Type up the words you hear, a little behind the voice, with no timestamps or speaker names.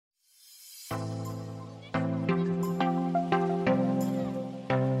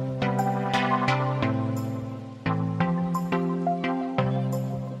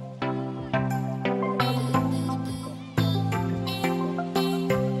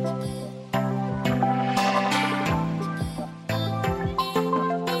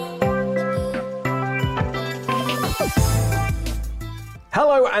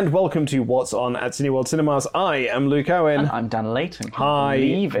and welcome to What's On at Cineworld Cinemas. I am Luke Owen. And I'm Dan Layton. Hi,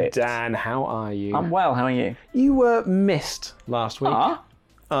 Believe it. Dan. How are you? I'm well. How are you? You were missed last week.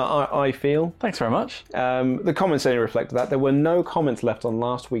 I feel. Thanks very much. The comments only reflected that. There were no comments left on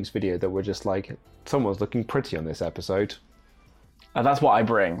last week's video that were just like, someone's looking pretty on this episode. That's what I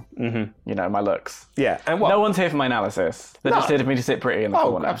bring. Mm-hmm. You know, my looks. Yeah. And no one's here for my analysis. They're just here for me to sit pretty in the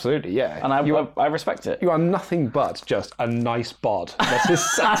corner. Absolutely, yeah. And I respect it. You are nothing but just a nice bod that is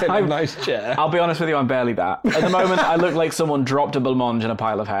sat in a nice chair. I'll be honest with you, I'm barely that. At the moment, I look like someone dropped a blancmange in a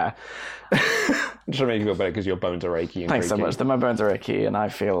pile of hair. I'm trying to make you feel better because your bones are achy and Thanks so creaky. much. My bones are achy and I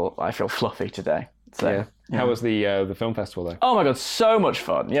feel fluffy today. So, yeah. How was the film festival though? Oh my god, so much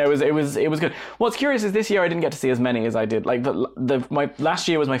fun! Yeah, it was good. What's curious is this year I didn't get to see as many as I did. Like my last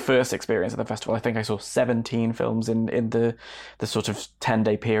year was my first experience at the festival. I think I saw 17 films in the sort of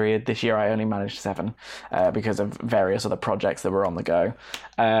 10-day period. This year I only managed 7 because of various other projects that were on the go.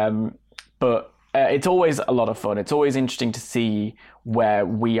 But it's always a lot of fun. It's always interesting to see where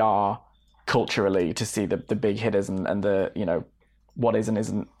we are culturally, to see the big hitters and the, you know, what is and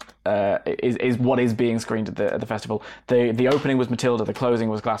isn't is what is being screened at the festival. The opening was Matilda, the closing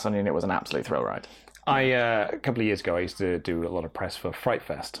was Glass Onion. It was an absolute thrill ride. A couple of years ago, I used to do a lot of press for Fright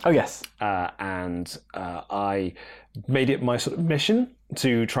Fest. Oh yes, and I made it my sort of mission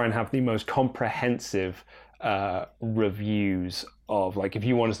to try and have the most comprehensive reviews of, like, if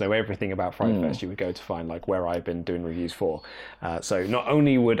you wanted to know everything about Fright Fest, you would go to find like where I've been doing reviews for. So not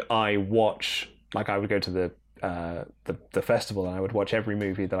only would I watch, like, I would go to the festival and I would watch every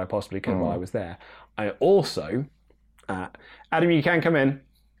movie that I possibly could while I was there. I also, Adam, you can come in,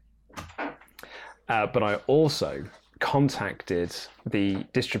 but I also contacted the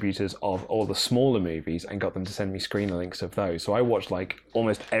distributors of all the smaller movies and got them to send me screener links of those. So I watched like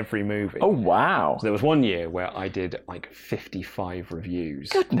almost every movie. Oh wow! So there was one year where I did like 55 reviews.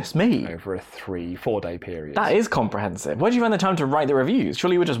 Goodness me! Over a 3-4 day period. That is comprehensive. Where did you find the time to write the reviews?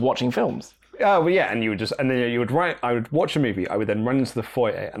 Surely you were just watching films. Oh, well, yeah, and then you would write. I would watch a movie. I would then run into the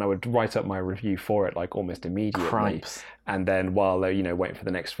foyer and I would write up my review for it, like almost immediately. Cripes. And then while they're, you know, waiting for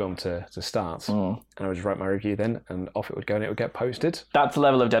the next film to start, and I would just write my review then, and off it would go, and it would get posted. That's a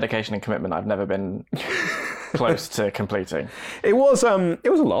level of dedication and commitment I've never been close to completing. It was a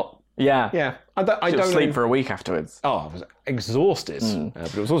lot. Yeah. Yeah. I don't sleep for a week afterwards. Oh, I was exhausted.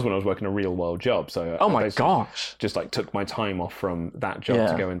 But it was also when I was working a real world job. So oh my gosh. Just like took my time off from that job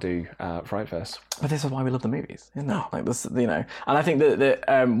to go and do Fright Fest. But this is why we love the movies, isn't it? Like this, you know. And I think that the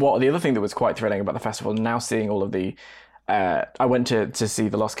other thing that was quite thrilling about the festival, now seeing all of the I went to see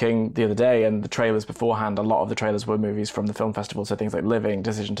The Lost King the other day, and the trailers beforehand, a lot of the trailers were movies from the film festival. So things like Living,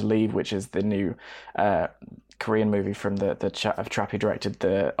 Decision to Leave, which is the new Korean movie from the chap who directed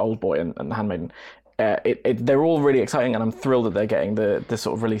The Old Boy and The Handmaiden. They're all really exciting, and I'm thrilled that they're getting the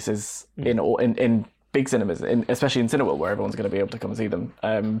sort of releases in big cinemas, especially in Cineworld, where everyone's going to be able to come and see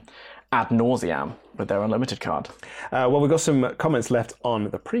them ad nauseam with their unlimited card. Well, we've got some comments left on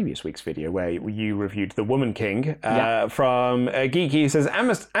the previous week's video where you reviewed The Woman King from Geeky, who says,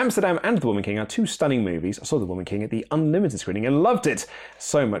 Amsterdam and The Woman King are 2 stunning movies. I saw The Woman King at the unlimited screening and loved it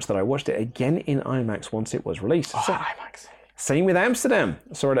so much that I watched it again in IMAX once it was released. IMAX. Same with Amsterdam.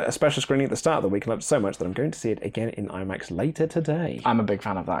 I saw it at a special screening at the start of the week and loved it so much that I'm going to see it again in IMAX later today. I'm a big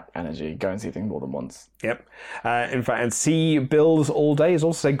fan of that energy. Go and see things more than once. Yep. In fact, and See Bills All Day has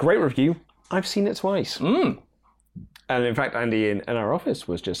also said, great review. I've seen it twice. And in fact, Andy in our office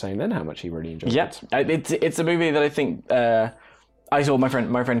was just saying then how much he really enjoyed it. Yeah, it's a movie that I think... I saw my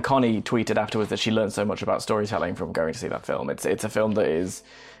friend Connie tweeted afterwards that she learned so much about storytelling from going to see that film. It's a film that is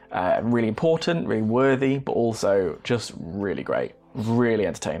really important, really worthy, but also just really great, really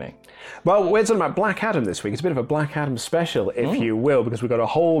entertaining. Well, we're talking about Black Adam this week. It's a bit of a Black Adam special, if you will, because we've got a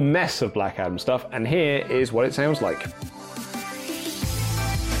whole mess of Black Adam stuff, and here is what it sounds like.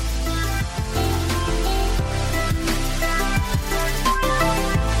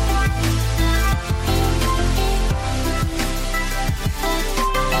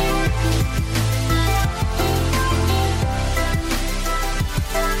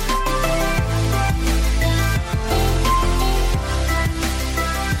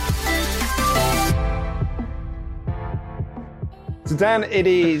 So Dan, it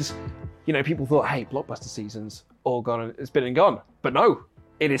is, you know, people thought, hey, blockbuster season's all gone, it's been and gone. But no,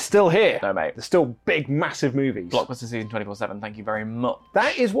 it is still here. No, mate. There's still big, massive movies. Blockbuster season 24/7, thank you very much.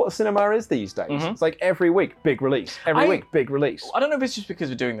 That is what cinema is these days. It's like every week, big release. Every week, big release. I don't know if it's just because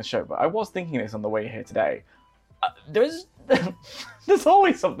we're doing the show, but I was thinking this on the way here today. There's There's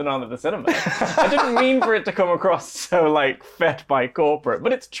always something on at the cinema. I didn't mean for it to come across so like fed by corporate,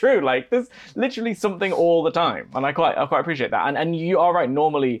 but it's true. Like there's literally something all the time, and I quite appreciate that. And you are right.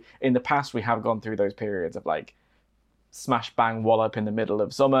 Normally in the past we have gone through those periods of like smash bang wallop in the middle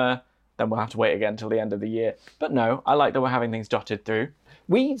of summer. Then we'll have to wait again till the end of the year. But no, I like that we're having things dotted through.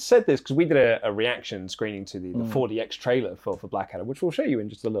 We said this because we did a reaction screening to the 4DX trailer for Black Adam, which we'll show you in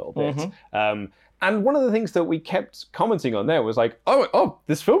just a little bit. And one of the things that we kept commenting on there was like, oh,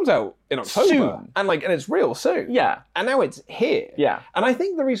 this film's out in October. Soon. And it's real soon. Yeah. And now it's here. Yeah. And I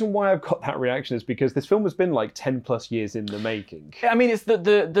think the reason why I've got that reaction is because this film has been like 10 plus years in the making. I mean, it's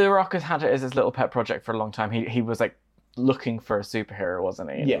the Rock has had it as his little pet project for a long time. He was like looking for a superhero,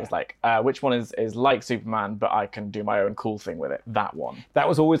 wasn't he? And yeah. It was like, which one is like Superman, but I can do my own cool thing with it? That one. That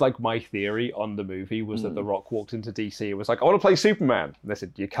was always like my theory on the movie was that The Rock walked into DC and was like, I want to play Superman. And they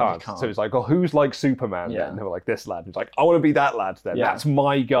said, you can't. So it's like, oh, who's like Superman then? And they were like, this lad. And it's like, I want to be that lad then. That's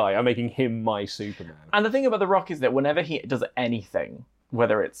my guy. I'm making him my Superman. And the thing about The Rock is that whenever he does anything,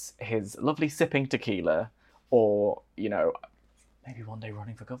 whether it's his lovely sipping tequila or, maybe one day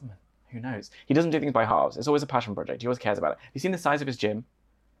running for government. Who knows? He doesn't do things by halves. It's always a passion project. He always cares about it. Have you seen the size of his gym?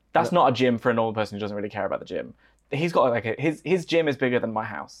 That's not a gym for a normal person who doesn't really care about the gym. He's got his gym is bigger than my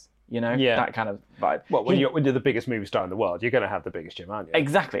house. That kind of vibe. Well, when you're the biggest movie star in the world, you're going to have the biggest gym, aren't you?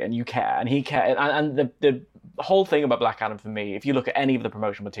 Exactly, and you care, and he cares. And the whole thing about Black Adam for me, if you look at any of the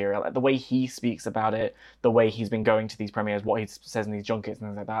promotional material, the way he speaks about it, the way he's been going to these premieres, what he says in these junkets and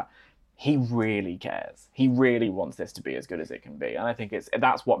things like that, he really cares. He really wants this to be as good as it can be. And I think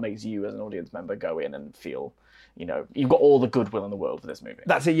that's what makes you as an audience member go in and feel, you've got all the goodwill in the world for this movie.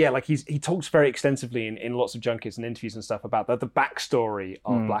 That's it, yeah. Like he talks very extensively in lots of junkets and interviews and stuff about the backstory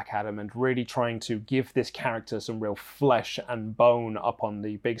of Black Adam and really trying to give this character some real flesh and bone up on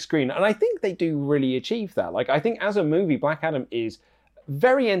the big screen. And I think they do really achieve that. Like I think as a movie, Black Adam is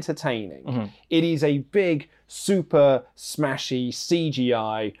very entertaining. It is a big, super smashy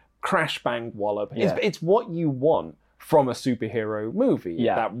CGI crash bang wallop. Yeah. It's what you want from a superhero movie.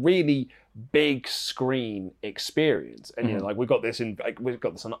 Yeah. That really big screen experience. And we've got this on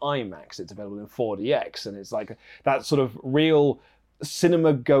IMAX. It's available in 4DX, and it's like that sort of real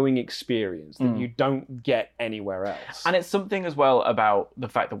cinema going experience that you don't get anywhere else. And it's something as well about the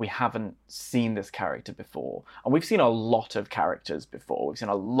fact that we haven't seen this character before. And we've seen a lot of characters before. We've seen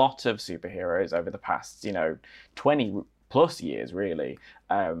a lot of superheroes over the past, 20 plus years really,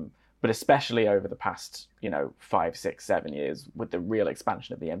 but especially over the past 5, 6, 7 years with the real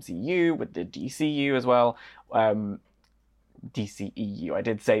expansion of the MCU, with the DCU as well. DCEU, I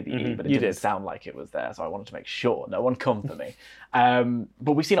did say the E, but it didn't sound like it was there, so I wanted to make sure no one come for me.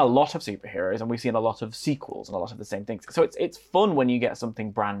 But we've seen a lot of superheroes, and we've seen a lot of sequels and a lot of the same things, so it's fun when you get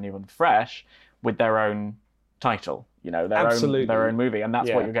something brand new and fresh with their own title, their own movie, and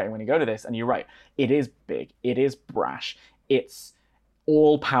that's what you're getting when you go to this. And you're right, it is big, it is brash, it's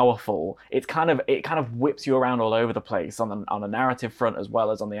all powerful. It kind of whips you around all over the place on a narrative front as well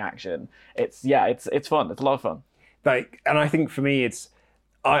as on the action. It's fun. It's a lot of fun. And I think for me,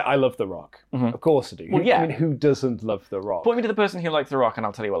 I love The Rock. Of course I do. Well, I mean, who doesn't love The Rock? Point me to the person who likes The Rock, and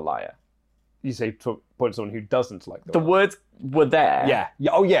I'll tell you a liar. You say point to someone who doesn't like The Rock. The words were there.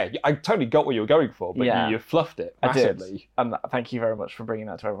 Yeah. Oh, yeah. I totally got what you were going for, but you fluffed it massively. I did. And thank you very much for bringing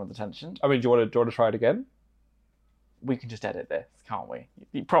that to everyone's attention. I mean, do you want to try it again? We can just edit this, can't we?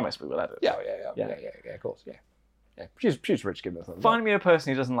 You promise we will edit it. Yeah, of course, yeah. She's Rich Gibbons. Find me a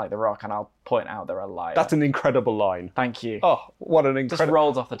person who doesn't like The Rock, and I'll point out they're a liar. That's an incredible line. Thank you. Oh, what an incredible... Just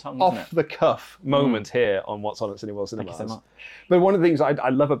rolls off the tongue, doesn't it? Off the cuff moment here on What's On at Cineworld Cinemas. Thank you so much. But one of the things I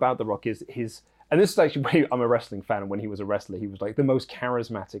love about The Rock is his... And this is actually why I'm a wrestling fan. When he was a wrestler, he was like the most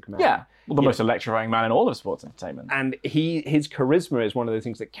charismatic man. Yeah, well, the most electrifying man in all of sports entertainment. And his charisma is one of the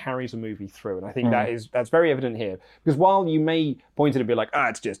things that carries a movie through. And I think that's very evident here. Because while you may point at it and be like,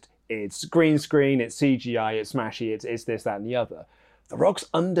 it's green screen, it's CGI, it's smashy, it's this, that, and the other. The Rock's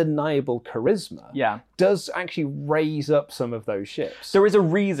undeniable charisma does actually raise up some of those ships. There is a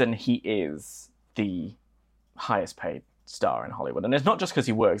reason he is the highest paid star in Hollywood, and it's not just because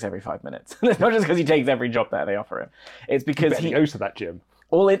he works every 5 minutes. It's not just because he takes every job there they offer him. It's because he goes to that gym.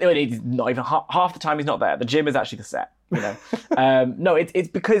 It's not even half the time he's not there. The gym is actually the set. No, it's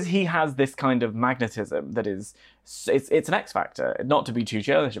because he has this kind of magnetism that is it's an X factor. Not to be too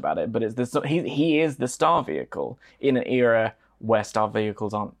churlish about it, but he is the star vehicle in an era where star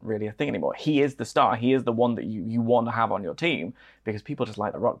vehicles aren't really a thing anymore. He is the star. He is the one that you want to have on your team because people just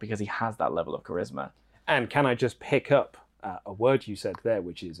like The Rock because he has that level of charisma. And can I just pick up a word you said there,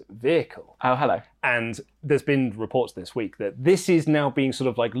 which is vehicle. Oh, hello. And there's been reports this week that this is now being sort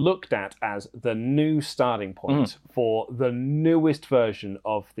of like looked at as the new starting point for the newest version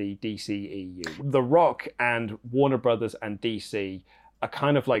of the DCEU. The Rock and Warner Brothers and DC are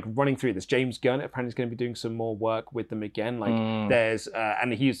kind of like running through this. James Gunn apparently is going to be doing some more work with them again. Like there's,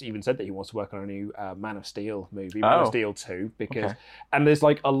 and he's even said that he wants to work on a new Man of Steel movie, Man of Steel 2, because, and there's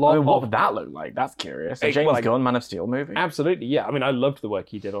like a lot what would that look like? That's curious. A James Gunn Man of Steel movie? Absolutely, yeah. I mean, I loved the work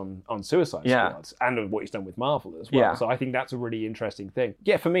he did on Suicide Squad and what he's done with Marvel as well. So I think that's a really interesting thing.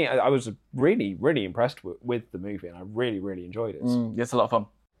 Yeah, for me, I was really, really impressed with the movie, and I really, really enjoyed it. It's a lot of fun.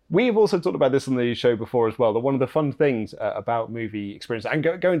 We've also talked about this on the show before as well, that one of the fun things about movie experience, and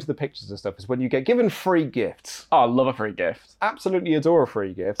going to the pictures and stuff, is when you get given free gifts. Oh, I love a free gift. Absolutely adore a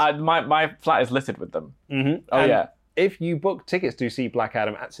free gift. My flat is littered with them. And if you book tickets to see Black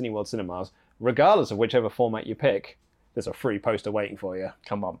Adam at Cineworld Cinemas, regardless of whichever format you pick, there's a free poster waiting for you.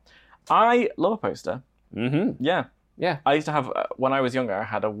 Come on. I love a poster. Yeah. I used to have, when I was younger, I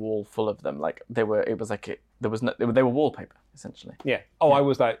had a wall full of them. Like, they were wallpaper, essentially. Yeah. I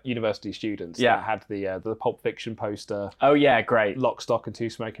was that university student that had the Pulp Fiction poster. Oh, yeah, great. Lock, Stock, and Two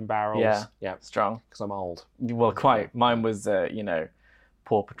Smoking Barrels. Yeah. Strong. Because I'm old. Well, quite. Mine was,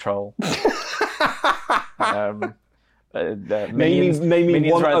 Paw Patrol. Name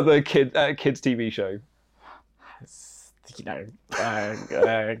one other kids TV show.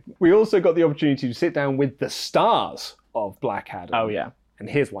 We also got the opportunity to sit down with the stars of Black Adam. Oh, yeah. And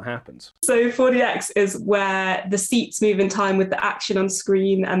here's what happens. So 4DX is where the seats move in time with the action on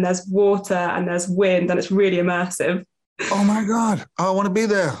screen, and there's water and there's wind, and it's really immersive. Oh my God, I want to be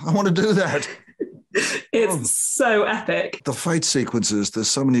there. I want to do that. It's so epic. The fight sequences, there's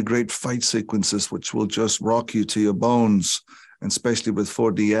so many great fight sequences which will just rock you to your bones, and especially with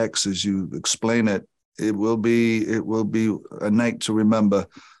 4DX, as you explain it, it will be a night to remember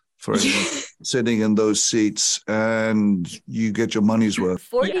for sitting in those seats, and you get your money's worth.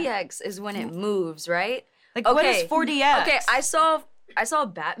 4DX is when it moves, right? Like, what is 4DX? Okay, I saw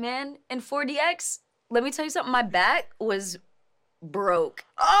Batman in 4DX. Let me tell you something. My back was broke.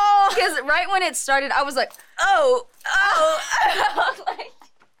 Oh, because right when it started, I was like, oh. Like,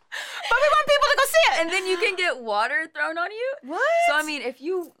 but we want people to go see it. and then you can get water thrown on you. What? So I mean, if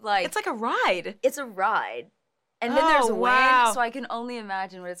you like, It's like a ride. it's a ride. And then there's wind, so I can only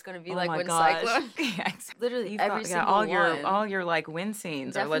imagine what it's going to be like when Cyclone. Literally You've every got single one. all your like wind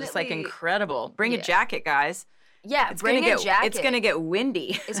scenes are just like Definitely. incredible. Bring a jacket, guys. Yeah, It's bring gonna a get jacket. it's gonna get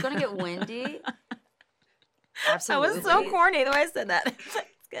windy. It's going to get windy. That Absolutely. was so corny the way I said that. It's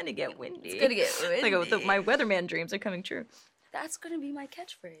gonna get windy. It's going to get windy. Like my weatherman dreams are coming true. That's going to be my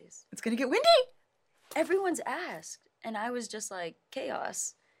catchphrase. It's gonna get windy. Everyone's asked, and I was just like,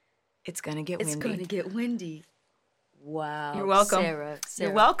 chaos. It's gonna get It's windy. going to get windy. Wow. You're welcome. Sarah.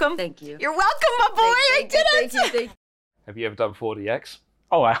 You're welcome. Thank you. You're welcome, my boy. I did it. Thank you. Have you ever done 4DX?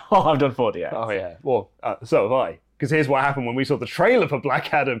 I've done 4DX. Oh, yeah. Well, so have I. Because here's what happened when we saw the trailer for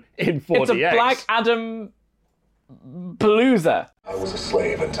Black Adam in 4DX. It's a Black Adam Palooza. I was a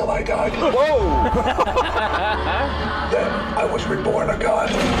slave until I died. Whoa! Then I was reborn a god.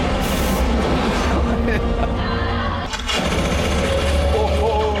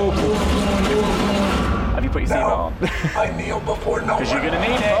 Have you put your seatbelt Now, on? I kneel before no Because you're one. going to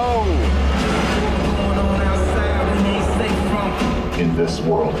need it. In this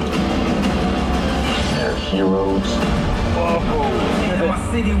world, they're heroes.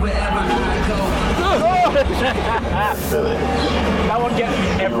 Villains. That one gets me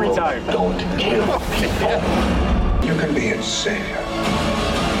every time. Don't kill people. You can be its savior.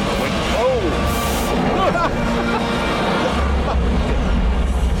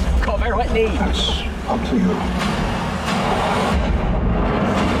 Got a very wet knee. That's up to you.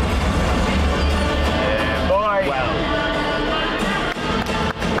 Boy. Well.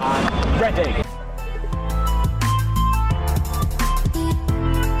 I'm ready.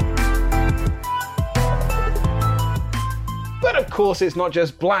 But of course, it's not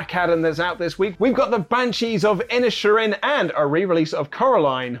just Black Adam that's out this week. We've got the Banshees of Inisherin and a re-release of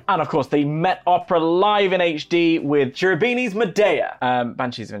Coraline. And of course, the Met Opera live in HD with Cherubini's Medea.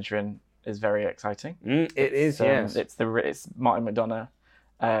 Banshees of Inisherin is very exciting. It is, yes. It's Martin McDonagh,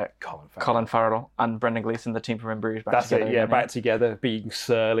 Colin Farrell, and Brendan Gleeson, the team from In Bruges, back That's together. it, yeah, back together, being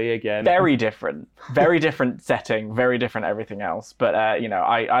surly again. Very different setting, very different everything else. But I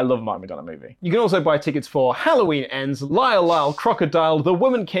love a Martin McDonagh movie. You can also buy tickets for Halloween Ends, Lyle, Crocodile, The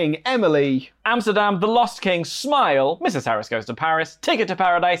Woman King, Emily, Amsterdam, The Lost King, Smile, Mrs. Harris Goes to Paris, Ticket to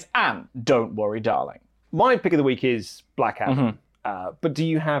Paradise, and Don't Worry, Darling. My pick of the week is Black Adam. But do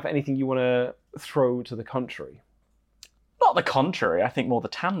you have anything you want to throw to the contrary? Not the contrary. I think more the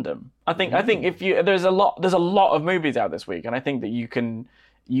tandem. I think if you there's a lot of movies out this week, and I think that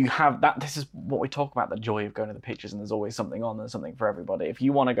you have that. This is what we talk about, the joy of going to the pictures, and there's always something on. There's something for everybody. If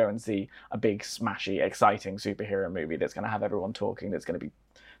you want to go and see a big, smashy, exciting superhero movie that's going to have everyone talking, that's going to be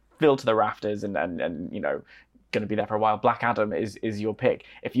filled to the rafters, and going to be there for a while, Black Adam is your pick.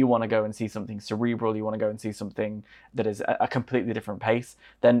 If you want to go and see something cerebral, you want to go and see something that is a completely different pace,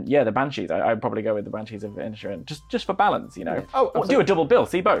 then yeah, the Banshees. I'd probably go with the Banshees of Inisherin, just for balance, Yeah. Or do a double bill,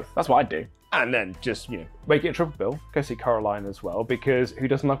 see both. That's what I'd do. And then just, make it a triple bill. Go see Coraline as well, because who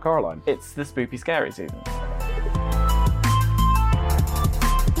doesn't love Coraline? It's the spoopy, scary season.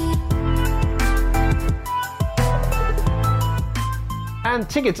 And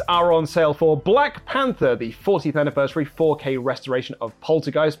tickets are on sale for Black Panther, the 40th anniversary 4K restoration of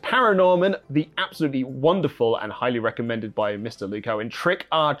Poltergeist, Paranorman, the absolutely wonderful and highly recommended by Mr. Luco in Trick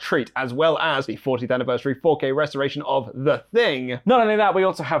or Treat, as well as the 40th anniversary 4K restoration of The Thing. Not only that, we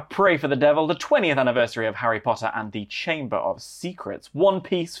also have Pray for the Devil, the 20th anniversary of Harry Potter and the Chamber of Secrets, One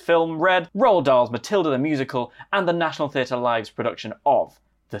Piece film Red, Roald Dahl's Matilda the Musical, and the National Theatre Live's production of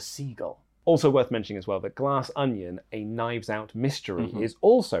The Seagull. Also worth mentioning as well that Glass Onion, a Knives Out mystery, is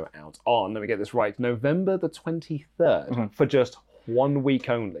also out on, let me get this right, November the 23rd, for just 1 week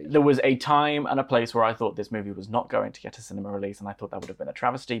only. There was a time and a place where I thought this movie was not going to get a cinema release, and I thought that would have been a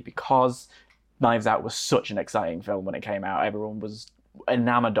travesty because Knives Out was such an exciting film when it came out. Everyone was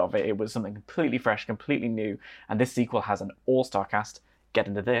enamored of it. It was something completely fresh, completely new, and this sequel has an all-star cast. Get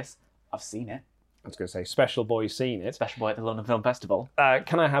into this. I've seen it. I was going to say, Special Boy's seen it. Special Boy at the London Film Festival.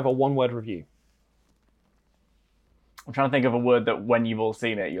 Can I have a one-word review? I'm trying to think of a word that when you've all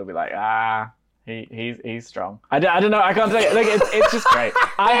seen it, you'll be like, he's strong. I don't know. I can't say it. Like, it's just great.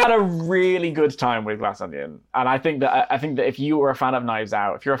 I had a really good time with Glass Onion, and I think that if you were a fan of Knives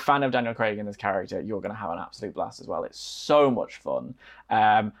Out, if you're a fan of Daniel Craig and this character, you're going to have an absolute blast as well. It's so much fun.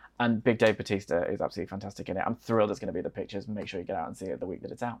 And Big Dave Bautista is absolutely fantastic in it. I'm thrilled it's going to be the pictures. Make sure you get out and see it the week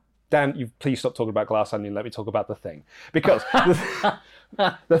that it's out. Dan, you please stop talking about Glass Onion. Let me talk about The Thing. Because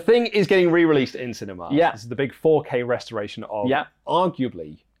The Thing is getting re-released in cinemas. Yeah. This is the big 4K restoration of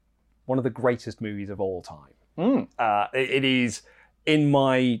arguably one of the greatest movies of all time. It is in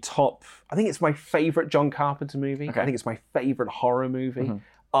my top, I think it's my favorite John Carpenter movie. Okay. I think it's my favorite horror movie.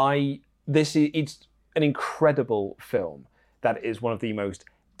 It's an incredible film that is one of the most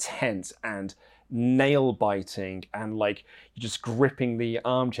tense and nail-biting, and like you're just gripping the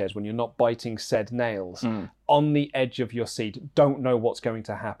armchairs when you're not biting said nails, on the edge of your seat, don't know what's going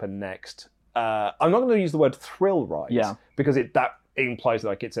to happen next. I'm not going to use the word thrill ride, because it implies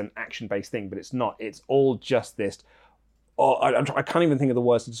like it's an action-based thing, but it's not. It's all just this, I can't even think of the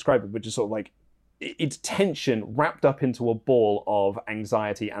words to describe it, but just sort of like, it's tension wrapped up into a ball of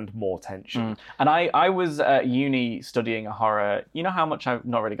anxiety and more tension. And I was at uni studying a horror. You know how much I'm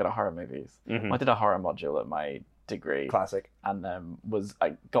not really good at horror movies? I did a horror module at my degree. Classic. And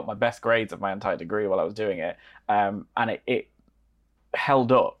I got my best grades of my entire degree while I was doing it. And it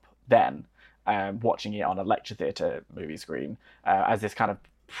held up then, watching it on a lecture theatre movie screen, as this kind of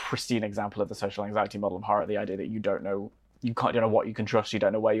pristine example of the social anxiety model of horror, the idea that you don't know what you can trust, you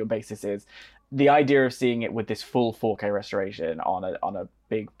don't know where your basis is. The idea of seeing it with this full 4K restoration on a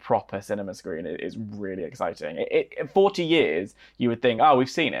big proper cinema screen is really exciting. 40 years, you would think, we've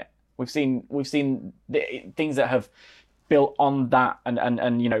seen it. We've seen things that have built on that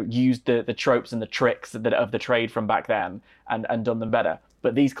and used the tropes and the tricks of the trade from back then and done them better.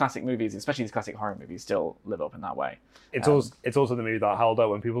 But these classic movies, especially these classic horror movies, still live up in that way. It's also the movie that held up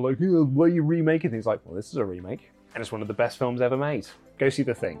when people are like, why are you remaking things? Like, well, this is a remake. And it's one of the best films ever made. Go see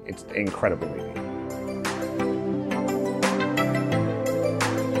The Thing. It's an incredible movie.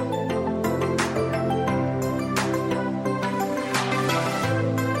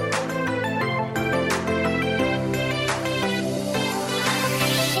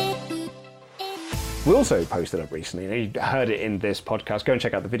 We also posted up recently, and you heard it in this podcast, go and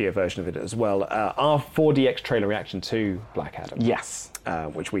check out the video version of it as well, our 4DX trailer reaction to Black Adam. Yes.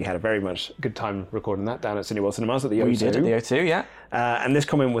 Which we had a very much good time recording that down at Cineworld Cinemas at the O2. We did at the O2, yeah. And this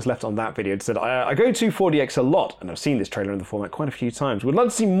comment was left on that video. It said, I go to 4DX a lot, and I've seen this trailer in the format quite a few times. Would love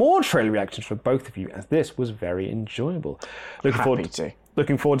to see more trailer reactions from both of you, as this was very enjoyable.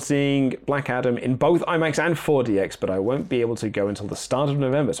 Looking forward to seeing Black Adam in both IMAX and 4DX, but I won't be able to go until the start of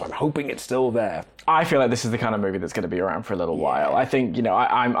November, so I'm hoping it's still there. I feel like this is the kind of movie that's going to be around for a little while. I think,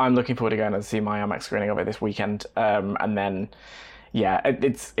 I'm looking forward to going to see my IMAX screening of it this weekend, and then,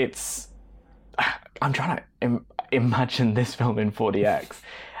 it's. I'm trying to imagine this film in 4DX.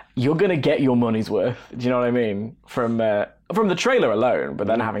 you're gonna get your money's worth. Do you know what I mean? From the trailer alone, but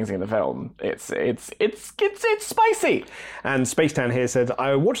then having seen the film, it's spicy. And Spacetown here said,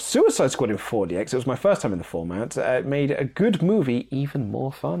 I watched Suicide Squad in 4DX. It was my first time in the format. It made a good movie even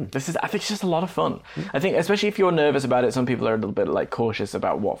more fun. I think it's just a lot of fun. I think, especially if you're nervous about it, some people are a little bit like cautious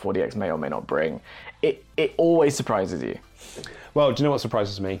about what 4DX may or may not bring. It always surprises you. Well, do you know what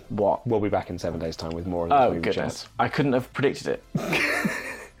surprises me? What? We'll be back in 7 days' time with more of this movie goodness. chat. I couldn't have predicted it.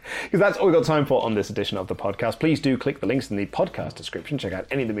 Because that's all we've got time for on this edition of the podcast. Please do click the links in the podcast description. Check out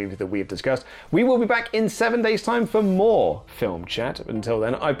any of the movies that we have discussed. We will be back in 7 days' time for more film chat. Until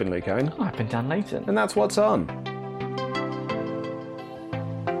then, I've been Luke Owen. I've been Dan Layton. And that's what's on.